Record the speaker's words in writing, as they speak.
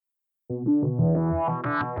You're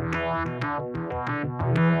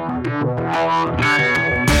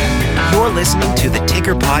listening to the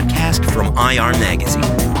Ticker Podcast from IR Magazine,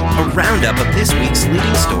 a roundup of this week's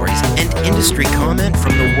leading stories and industry comment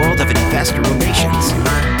from the world of investor relations.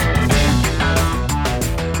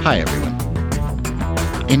 Hi, everyone.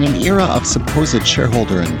 In an era of supposed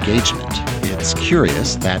shareholder engagement, it's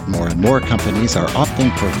curious that more and more companies are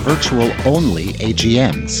opting for virtual-only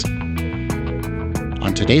AGMs.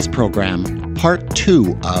 On today's program, part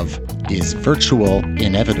 2 of Is Virtual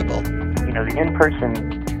Inevitable? The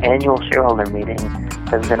in-person annual shareholder meeting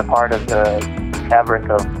has been a part of the fabric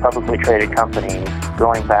of publicly traded companies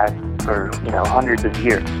going back for, hundreds of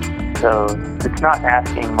years. So it's not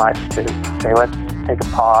asking much to say, let's take a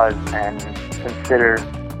pause and consider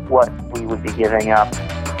what we would be giving up.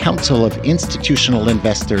 Council of Institutional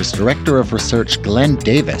Investors Director of Research Glenn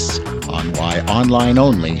Davis on why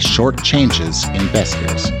online-only shortchanges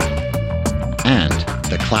investors. And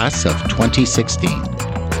the class of 2016.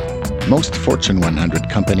 Most Fortune 100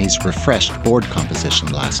 companies refreshed board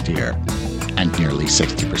composition last year, and nearly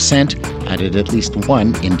 60% added at least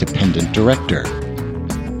one independent director.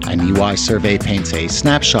 An EY survey paints a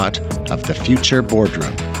snapshot of the future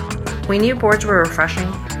boardroom. We knew boards were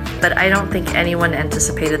refreshing, but I don't think anyone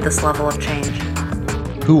anticipated this level of change.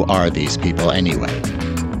 Who are these people anyway?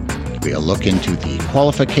 We'll look into the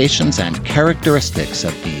qualifications and characteristics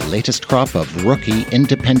of the latest crop of rookie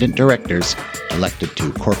independent directors elected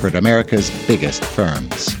to corporate America's biggest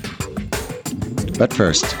firms. But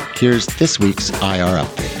first, here's this week's IR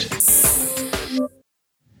update.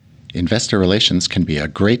 Investor relations can be a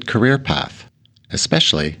great career path,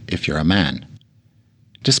 especially if you're a man.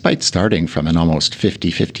 Despite starting from an almost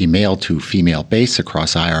 50-50 male to female base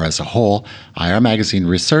across IR as a whole, IR Magazine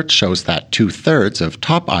research shows that 2/3 of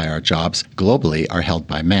top IR jobs globally are held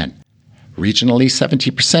by men. Regionally,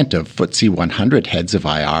 70% of FTSE 100 heads of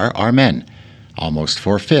IR are men. Almost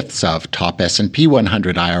 4/5 of top S&P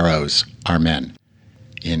 100 IROs are men.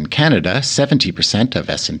 In Canada, 70%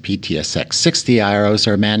 of S&P TSX 60 IROs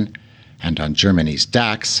are men, and on Germany's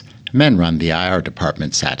DAX, men run the IR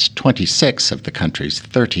departments at 26 of the country's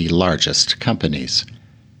 30 largest companies.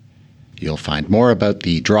 You'll find more about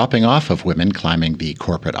the dropping off of women climbing the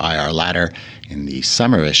corporate IR ladder in the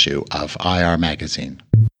summer issue of IR Magazine.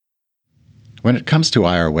 When it comes to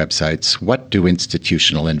IR websites, what do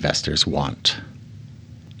institutional investors want?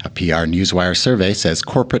 A PR Newswire survey says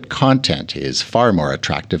corporate content is far more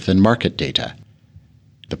attractive than market data.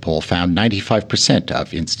 The poll found 95%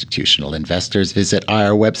 of institutional investors visit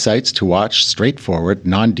IR websites to watch straightforward,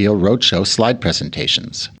 non-deal roadshow slide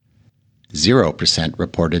presentations. 0%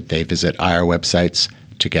 reported they visit IR websites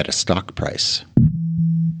to get a stock price.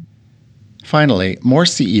 Finally, more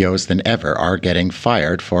CEOs than ever are getting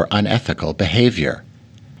fired for unethical behavior.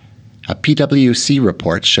 A PwC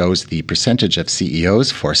report shows the percentage of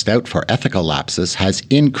CEOs forced out for ethical lapses has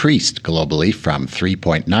increased globally from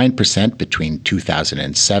 3.9% between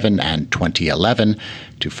 2007 and 2011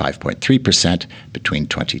 to 5.3% between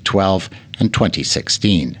 2012 and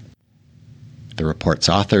 2016. The report's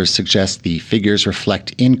authors suggest the figures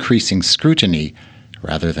reflect increasing scrutiny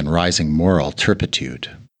rather than rising moral turpitude.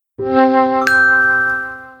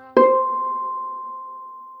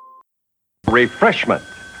 Refreshment.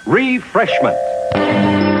 The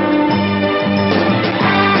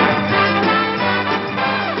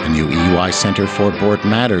new EY Center for Board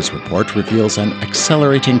Matters report reveals an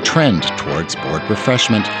accelerating trend towards board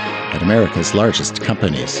refreshment at America's largest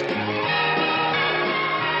companies.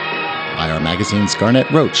 IR Magazine's Garnett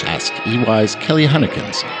Roach asked EY's Kelly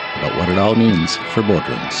Hunnekens about what it all means for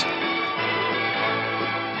boardrooms.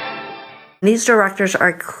 These directors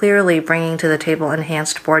are clearly bringing to the table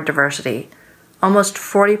enhanced board diversity. Almost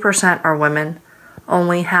 40% are women.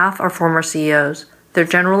 Only half are former CEOs. They're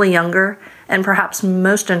generally younger, and perhaps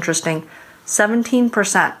most interesting,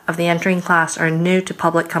 17% of the entering class are new to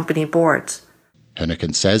public company boards.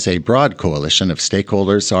 Hunnekens says a broad coalition of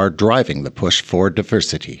stakeholders are driving the push for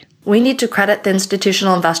diversity. We need to credit the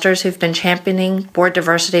institutional investors who've been championing board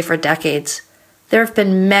diversity for decades. There have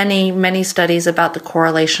been many studies about the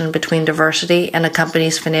correlation between diversity and a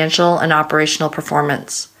company's financial and operational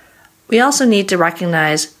performance. We also need to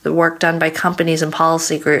recognize the work done by companies and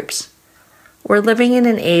policy groups. We're living in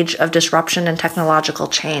an age of disruption and technological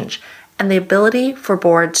change, and the ability for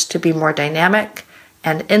boards to be more dynamic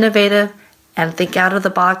and innovative and think out of the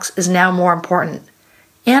box is now more important,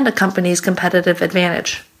 and a company's competitive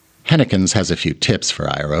advantage. Hunnekens has a few tips for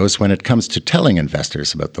IROs when it comes to telling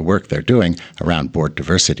investors about the work they're doing around board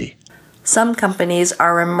diversity. Some companies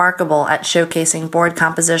are remarkable at showcasing board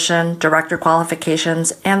composition, director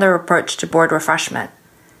qualifications, and their approach to board refreshment.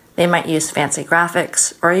 They might use fancy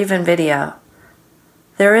graphics or even video.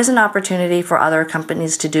 There is an opportunity for other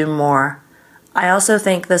companies to do more. I also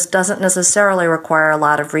think this doesn't necessarily require a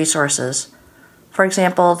lot of resources. For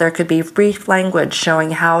example, there could be brief language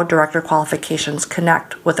showing how director qualifications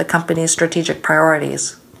connect with a company's strategic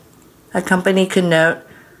priorities. A company could note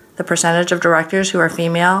the percentage of directors who are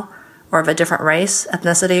female or of a different race,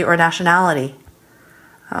 ethnicity, or nationality.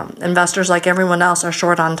 Investors, like everyone else, are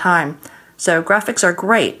short on time, so graphics are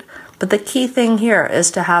great, but the key thing here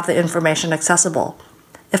is to have the information accessible.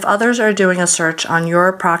 If others are doing a search on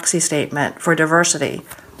your proxy statement for diversity,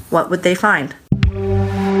 what would they find?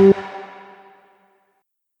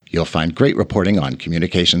 You'll find great reporting on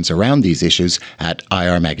communications around these issues at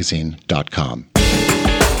irmagazine.com.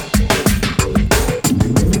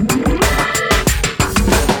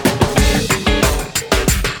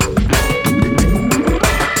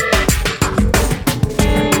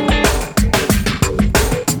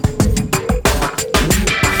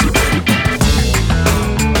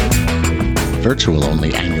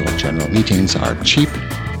 Virtual-only annual general meetings are cheap,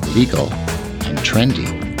 legal, and trendy.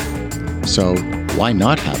 So why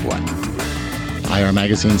not have one? IR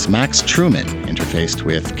Magazine's Max Truman interfaced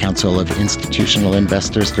with Council of Institutional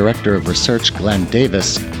Investors Director of Research Glenn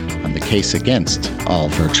Davis on the case against all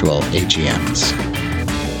virtual AGMs.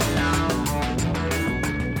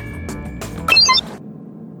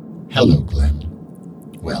 Hello, Glenn.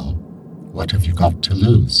 Well, what have you got to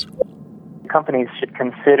lose? Companies should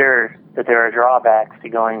consider that there are drawbacks to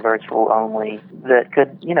going virtual only that could,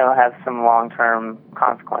 have some long-term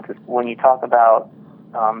consequences. When you talk about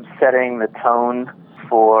setting the tone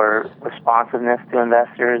for responsiveness to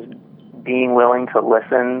investors, being willing to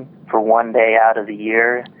listen for one day out of the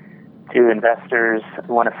year to investors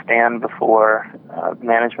who want to stand before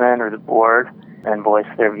management or the board and voice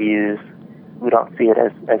their views, we don't see it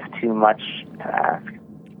as too much to ask.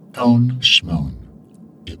 Own schmoan.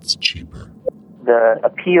 It's cheaper. The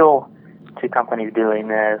appeal to companies doing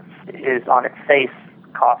this is on its face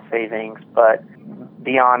cost savings, but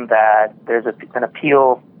beyond that, there's an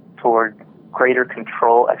appeal toward greater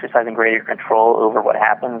control, exercising greater control over what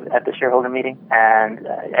happens at the shareholder meeting. And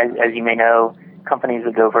as you may know, companies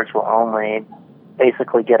that go virtual only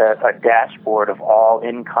basically get a dashboard of all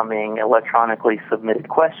incoming electronically submitted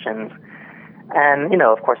questions. And,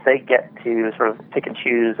 of course, they get to sort of pick and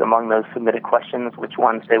choose among those submitted questions which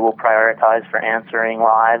ones they will prioritize for answering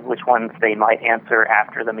live, which ones they might answer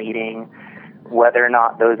after the meeting, whether or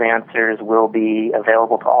not those answers will be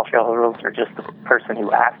available to all shareholders or just the person who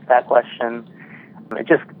asked that question. It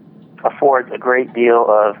just affords a great deal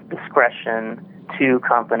of discretion to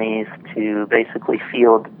companies to basically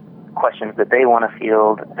field questions that they want to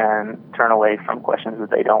field and turn away from questions that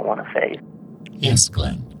they don't want to face. Yes,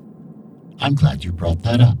 Glenn. I'm glad you brought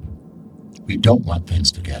that up. We don't want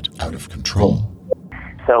things to get out of control.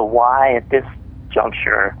 So why at this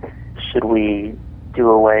juncture should we do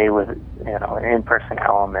away with an in-person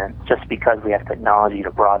element just because we have technology to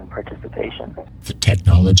broaden participation? The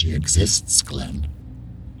technology exists, Glenn.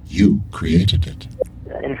 You created it.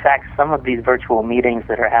 In fact, some of these virtual meetings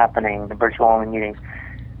that are happening, the virtual-only meetings,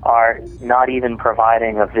 are not even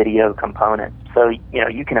providing a video component. So,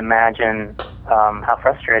 you can imagine how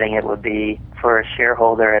frustrating it would be for a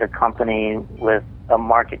shareholder at a company with a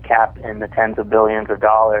market cap in the tens of billions of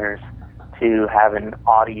dollars to have an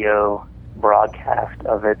audio broadcast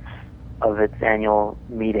of its annual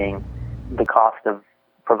meeting. The cost of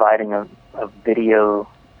providing a video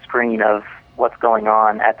screen of what's going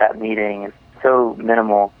on at that meeting is so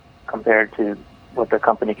minimal compared to what the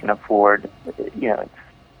company can afford. It's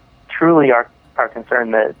truly our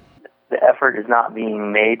concern that the effort is not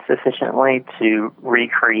being made sufficiently to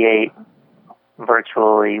recreate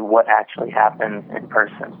virtually what actually happens in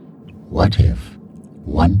person. What if,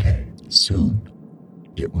 one day, soon,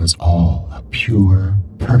 it was all a pure,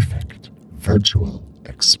 perfect, virtual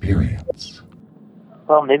experience?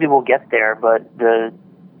 Well, maybe we'll get there, but the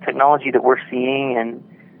technology that we're seeing in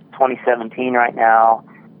 2017 right now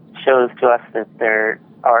shows to us that there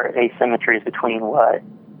are asymmetries between what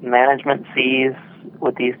management sees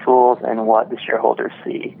with these tools and what the shareholders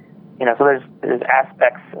see. So there's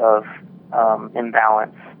aspects of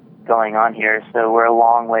imbalance going on here. So we're a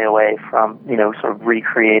long way away from, sort of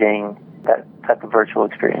recreating that type of virtual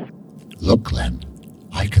experience. Look, Glenn,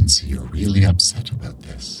 I can see you're really upset about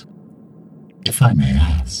this. If I may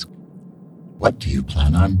ask, what do you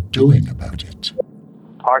plan on doing about it?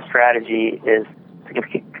 Our strategy is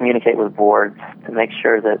to communicate with boards to make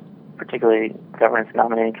sure that particularly governance and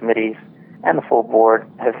nominating committees and the full board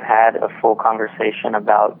have had a full conversation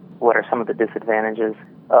about what are some of the disadvantages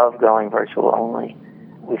of going virtual only.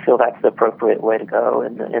 we feel that's the appropriate way to go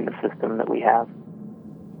in the system that we have.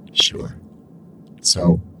 Sure.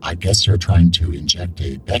 So I guess you're trying to inject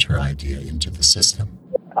a better idea into the system.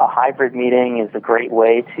 A hybrid meeting is a great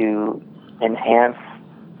way to enhance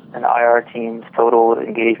an IR team's total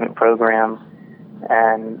engagement program,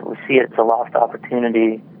 and we see it's a lost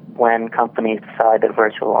opportunity when companies decide that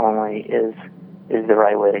virtual only is the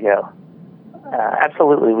right way to go.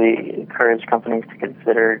 Absolutely, we encourage companies to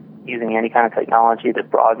consider using any kind of technology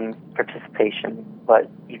that broadens participation, but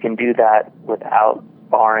you can do that without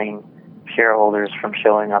barring shareholders from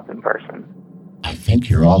showing up in person. I think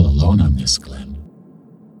you're all alone on this, Glenn.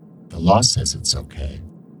 The law says it's okay.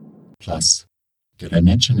 Plus, did I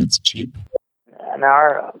mention it's cheap? And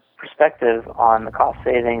our perspective on the cost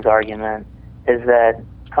savings argument is that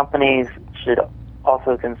companies should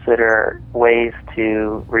also consider ways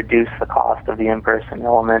to reduce the cost of the in-person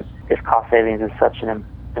element if cost savings is such an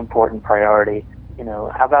important priority.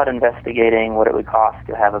 How about investigating what it would cost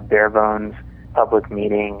to have a bare bones public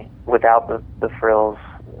meeting without the frills,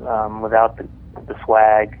 without the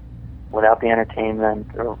swag, without the entertainment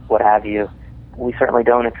or what have you. We certainly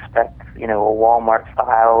don't expect, a Walmart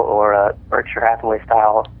style or a Berkshire Hathaway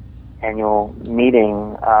style annual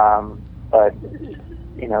meeting, but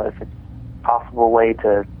if it's a possible way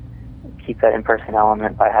to keep that in-person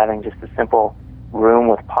element by having just a simple room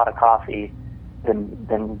with a pot of coffee,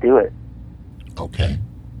 then do it. Okay.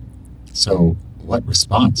 So what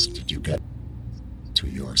response did you get to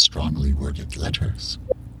your strongly worded letters?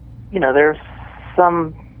 There's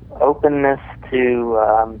some openness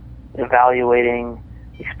to evaluating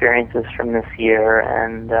experiences from this year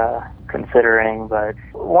and considering, but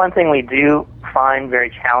one thing we do find very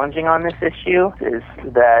challenging on this issue is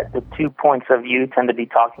that the 2 points of view tend to be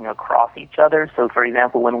talking across each other. So, for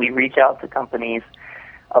example, when we reach out to companies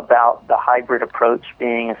about the hybrid approach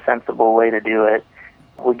being a sensible way to do it,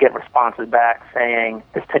 we get responses back saying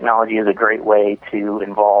this technology is a great way to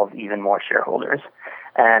involve even more shareholders.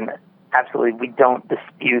 And absolutely, we don't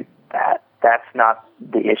dispute that. That's not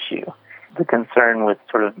the issue. The concern with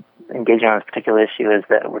sort of engaging on this particular issue is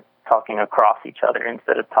that we're talking across each other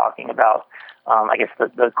instead of talking about,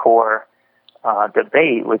 the core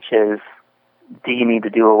debate, which is, do you need to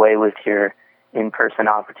do away with your in-person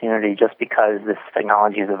opportunity just because this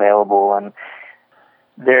technology is available? And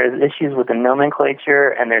there's issues with the nomenclature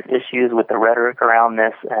and there's issues with the rhetoric around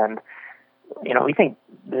this. And, we think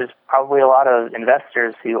there's probably a lot of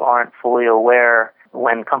investors who aren't fully aware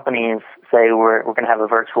when companies say we're going to have a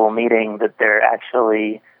virtual meeting that they're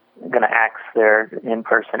actually going to axe their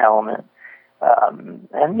in-person element.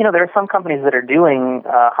 There are some companies that are doing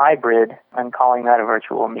hybrid and calling that a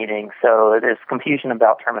virtual meeting. So there's confusion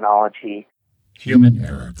about terminology. Human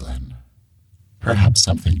error, Glenn. Perhaps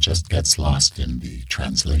something just gets lost in the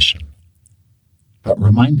translation. But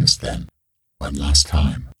remind us then, one last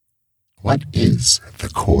time, what is the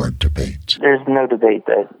core debate? There's no debate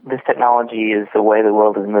that this technology is the way the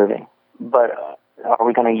world is moving. But are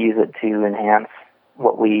we going to use it to enhance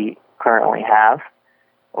what we currently have?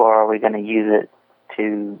 Or are we going to use it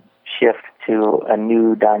to shift to a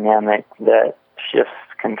new dynamic that shifts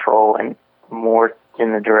control and more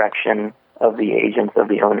in the direction of the agents, of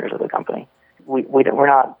the owners of the company? We're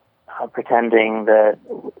not pretending that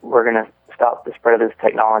we're going to stop the spread of this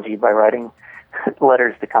technology by writing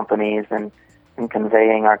letters to companies and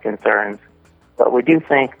conveying our concerns. But we do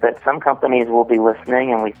think that some companies will be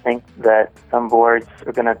listening, and we think that some boards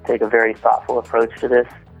are going to take a very thoughtful approach to this.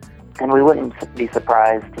 And we wouldn't be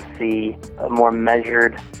surprised to see a more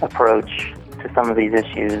measured approach to some of these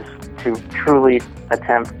issues to truly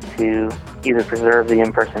attempt to either preserve the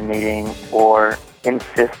in-person meeting or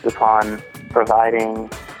insist upon providing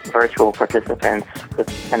virtual participants with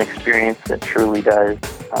an experience that truly does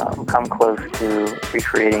come close to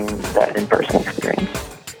recreating that in-person experience.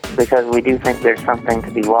 Because we do think there's something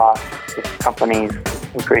to be lost if companies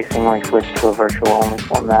increasingly switch to a virtual-only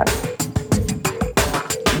format.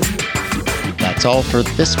 That's all for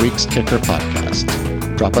this week's Ticker Podcast.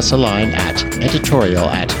 Drop us a line at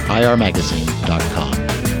editorial@irmagazine.com.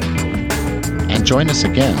 And join us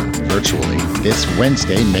again virtually this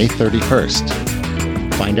Wednesday, May 31st.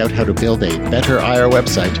 Find out how to build a better IR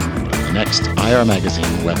website on the next IR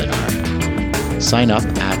Magazine webinar. Sign up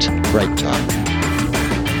at Bright Talk.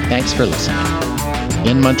 Thanks for listening.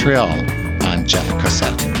 In Montreal, I'm Jeff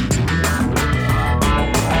Cossette.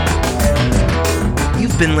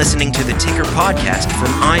 You've been listening to the Ticker Podcast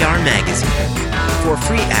from IR Magazine. For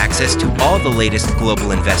free access to all the latest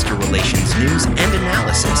global investor relations news and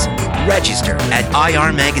analysis, register at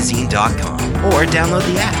irmagazine.com or download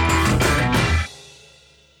the app.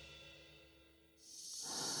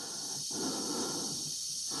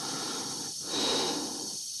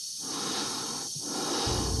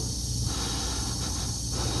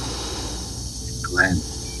 Glenn.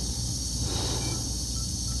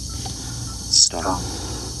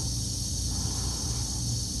 Stop.